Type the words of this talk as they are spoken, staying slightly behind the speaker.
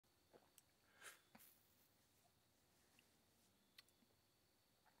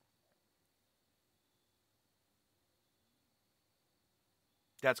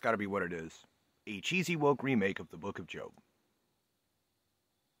That's got to be what it is. A cheesy woke remake of the Book of Job.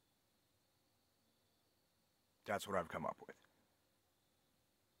 That's what I've come up with.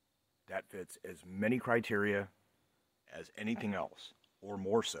 That fits as many criteria as anything else, or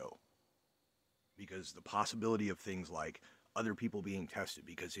more so. Because the possibility of things like other people being tested,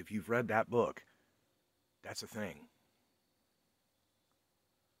 because if you've read that book, that's a thing.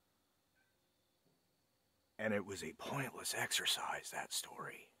 And it was a pointless exercise, that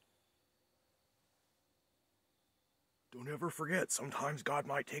story. Don't ever forget, sometimes God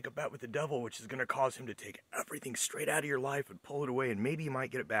might take a bet with the devil, which is going to cause him to take everything straight out of your life and pull it away, and maybe you might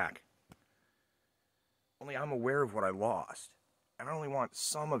get it back. Only I'm aware of what I lost, and I only want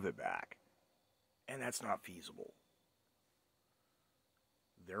some of it back, and that's not feasible.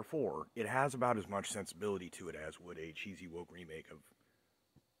 Therefore, it has about as much sensibility to it as would a cheesy woke remake of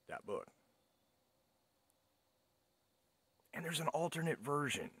that book. And there's an alternate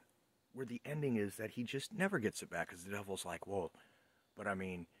version where the ending is that he just never gets it back because the devil's like, well, but I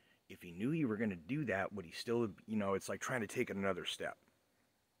mean, if he knew you were going to do that, would he still, it's like trying to take it another step.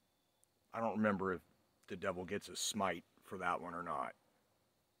 I don't remember if the devil gets a smite for that one or not,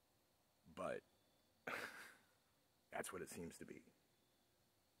 but that's what it seems to be.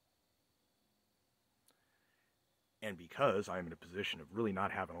 And because I'm in a position of really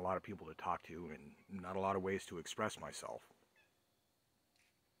not having a lot of people to talk to and not a lot of ways to express myself,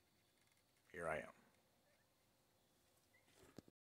 here I am.